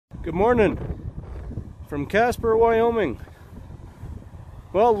Good morning from Casper, Wyoming.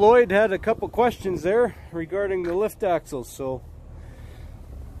 Well, Lloyd had a couple questions there regarding the lift axles, so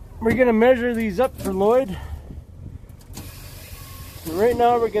we're going to measure these up for Lloyd. And right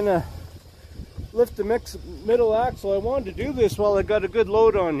now we're going to lift the middle axle. I wanted to do this while I got a good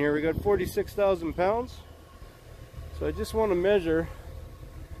load on here. We got 46,000 pounds. So I just want to measure.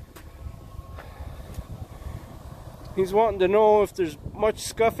 He's wanting to know if there's much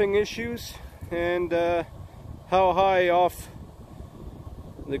scuffing issues and how high off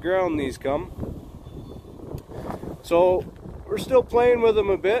the ground these come. So we're still playing with them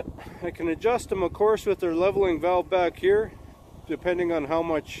a bit. I can adjust them, of course, with their leveling valve back here, depending on how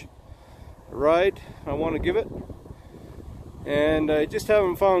much ride I want to give it. And I just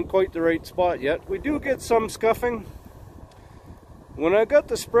haven't found quite the right spot yet. We do get some scuffing. When I got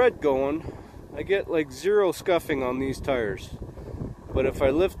the spread going, I get like zero scuffing on these tires. But if I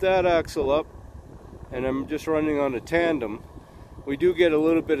lift that axle up and I'm just running on a tandem, we do get a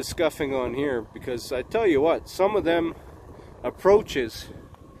little bit of scuffing on here, because I tell you what, some of them approaches,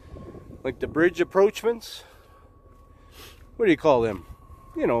 like the bridge approachments, what do you call them?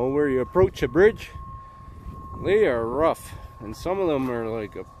 You know, where you approach a bridge, they are rough, and some of them are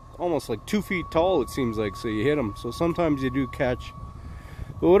like almost like 2 feet tall, it seems like, so you hit them. So sometimes you do catch.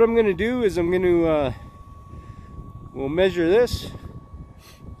 But what I'm going to do is I'm going to we'll measure this,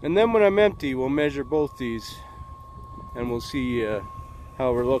 and then when I'm empty we'll measure both these, and we'll see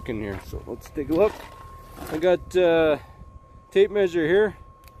how we're looking here. So let's take a look. I got tape measure here.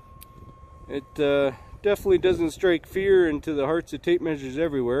 It definitely doesn't strike fear into the hearts of tape measures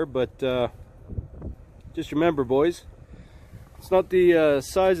everywhere, but just remember, boys, it's not the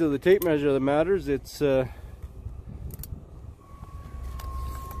size of the tape measure that matters, it's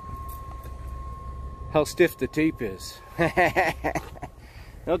how stiff the tape is.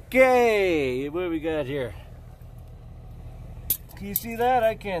 Okay, what do we got here? Can you see that?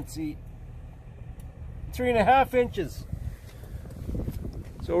 I can't see. 3.5 inches.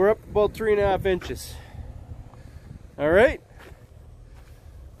 So we're up about 3.5 inches. Alright.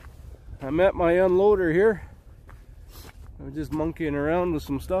 I'm at my unloader here. I'm just monkeying around with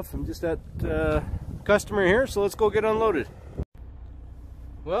some stuff. I'm just at customer here, so let's go get unloaded.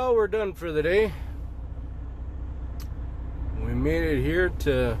 Well, we're done for the day. We made it here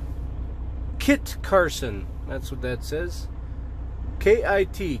to Kit Carson. That's what that says.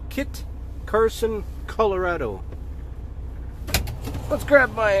 K-I-T, Kit Carson, Colorado. Let's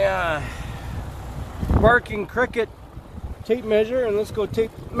grab my barking cricket tape measure and let's go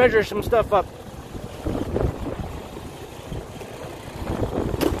measure some stuff up.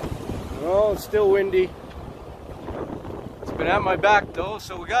 Oh, it's still windy. It's been at my back though,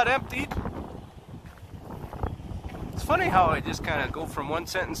 so we got emptied. It's funny how I just kind of go from one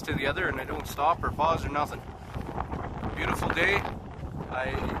sentence to the other and I don't stop or pause or nothing. Beautiful day.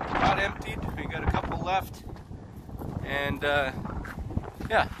 I got emptied. We got a couple left. And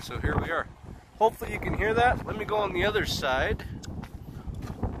yeah, so here we are. Hopefully you can hear that. Let me go on the other side.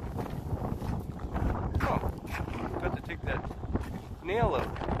 Oh, got to take that nail out.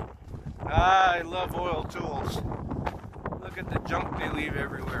 Ah, I love oil tools. Look at the junk they leave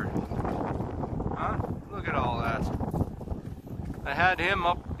everywhere. Huh? Look at all that. I had him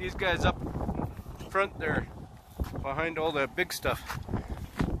up, these guys up front there, behind all that big stuff.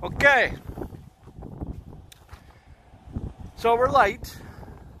 Okay. So we're light.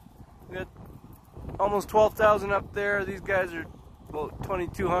 We got almost 12,000 up there. These guys are about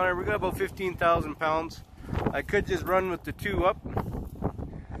 2,200. We got about 15,000 pounds. I could just run with the two up.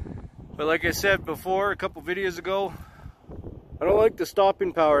 But like I said before, a couple videos ago, I don't like the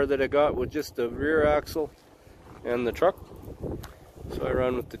stopping power that I got with just the rear axle and the truck, so I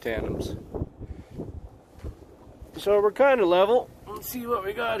run with the tandems. So we're kind of level. Let's see what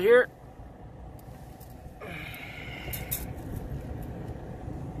we got here.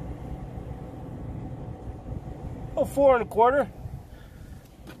 Oh, 4 1/4.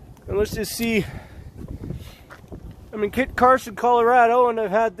 And let's just see. I'm in Kit Carson, Colorado, and I've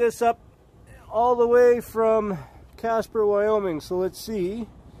had this up all the way from Casper, Wyoming. So let's see.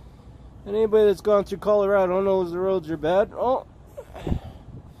 Anybody that's gone through Colorado knows the roads are bad. Oh,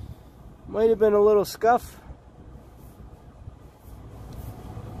 might have been a little scuff,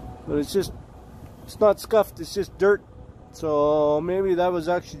 but it's not scuffed, it's just dirt. So maybe that was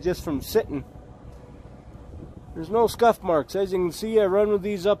actually just from sitting. There's no scuff marks. As you can see, I run with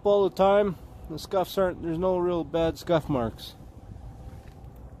these up all the time. The scuffs there's no real bad scuff marks.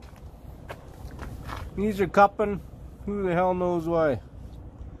 These are cupping. Who the hell knows why?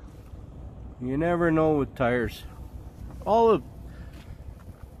 You never know with tires.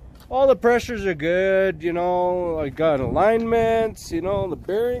 all the pressures are good, you know. I got alignments, you know, the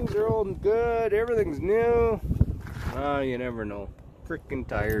bearings are all good, everything's new. You never know. Freaking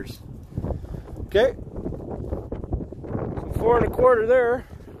tires. Okay. So 4 1/4 there.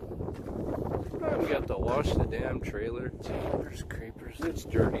 We got to wash the damn trailer. There's creepers. It's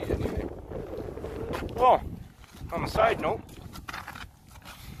dirty anyway. Oh, on a side note,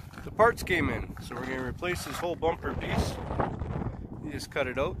 the parts came in, so we're going to replace this whole bumper piece. You just cut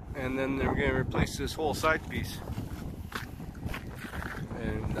it out, and then we're going to replace this whole side piece.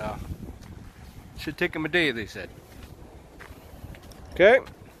 And should take them a day, they said. Okay,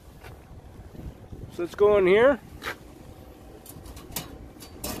 so let's go in here.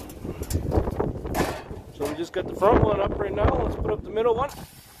 So we just got the front one up right now. Let's put up the middle one.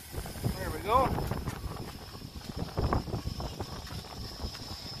 There we go.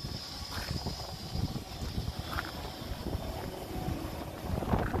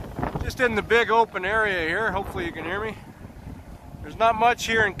 Just in the big open area here. Hopefully you can hear me. There's not much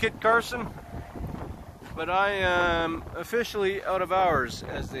here in Kit Carson, but I am officially out of hours,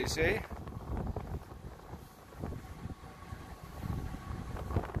 as they say.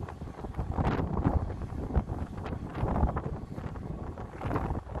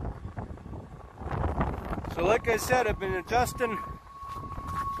 So like I said, I've been adjusting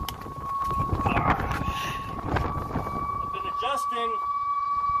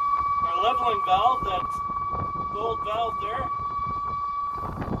our leveling valve, that gold valve there.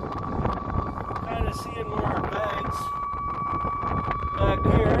 Kind of seeing where our bags back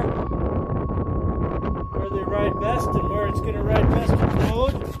here, where they ride best and where it's going to ride best on the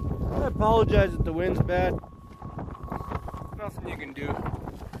road. I apologize if the wind's bad. Nothing you can do.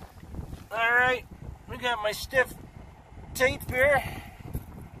 Alright, we got my stiff tape here.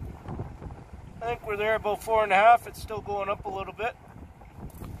 I think we're there about 4 1/2. It's still going up a little bit.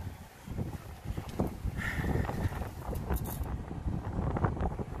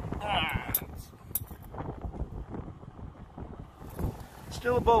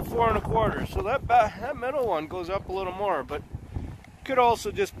 Still about 4 1/4. So that middle one goes up a little more, but could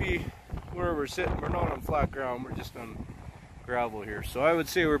also just be where we're sitting. We're not on flat ground. We're just on gravel here. So I would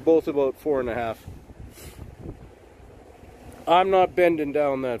say we're both about 4 1/2. I'm not bending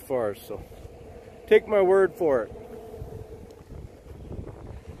down that far, so take my word for it.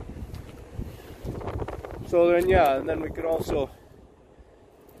 So then, yeah, and then we could also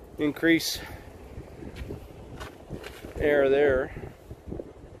increase air there.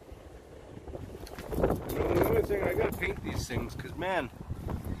 And the only thing, I gotta paint these things, because man,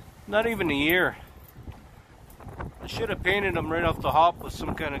 not even a year. I should have painted them right off the hop with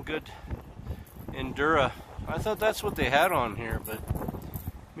some kind of good Endura. I thought that's what they had on here, but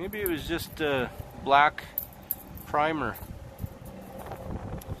maybe it was just black primer.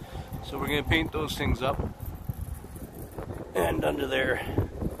 So we're going to paint those things up. And under there,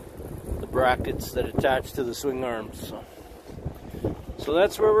 the brackets that attach to the swing arms. So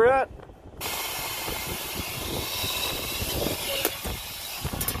that's where we're at.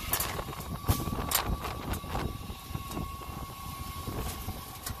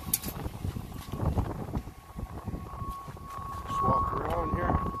 Walk around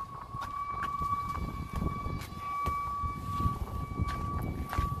here.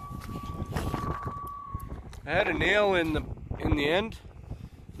 I had a nail in the end,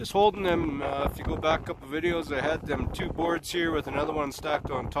 just holding them. If you go back a couple videos, I had them 2 boards here with another one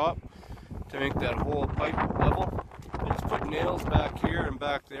stacked on top to make that whole pipe level. I just put nails back here and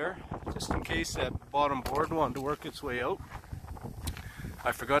back there, just in case that bottom board wanted to work its way out.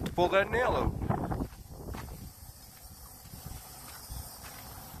 I forgot to pull that nail out.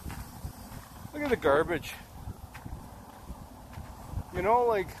 Look at the garbage. You know,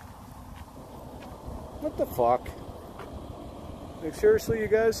 like, what the fuck? Like, seriously, you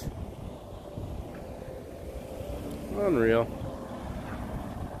guys? Unreal.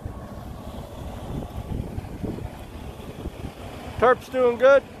 Tarp's doing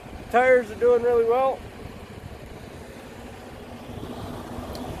good. Tires are doing really well.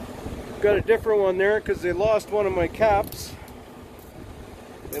 Got a different one there because they lost one of my caps.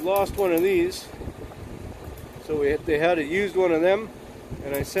 They lost one of these, so they had to use one of them,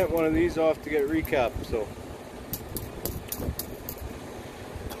 and I sent one of these off to get recapped. So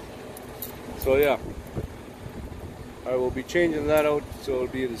yeah, I will be changing that out so it'll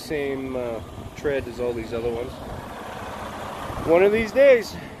be the same tread as all these other ones. One of these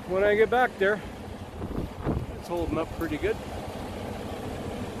days, when I get back there, it's holding up pretty good.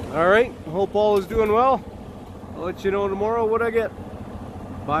 All right, hope all is doing well. I'll let you know tomorrow what I get.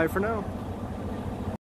 Bye for now.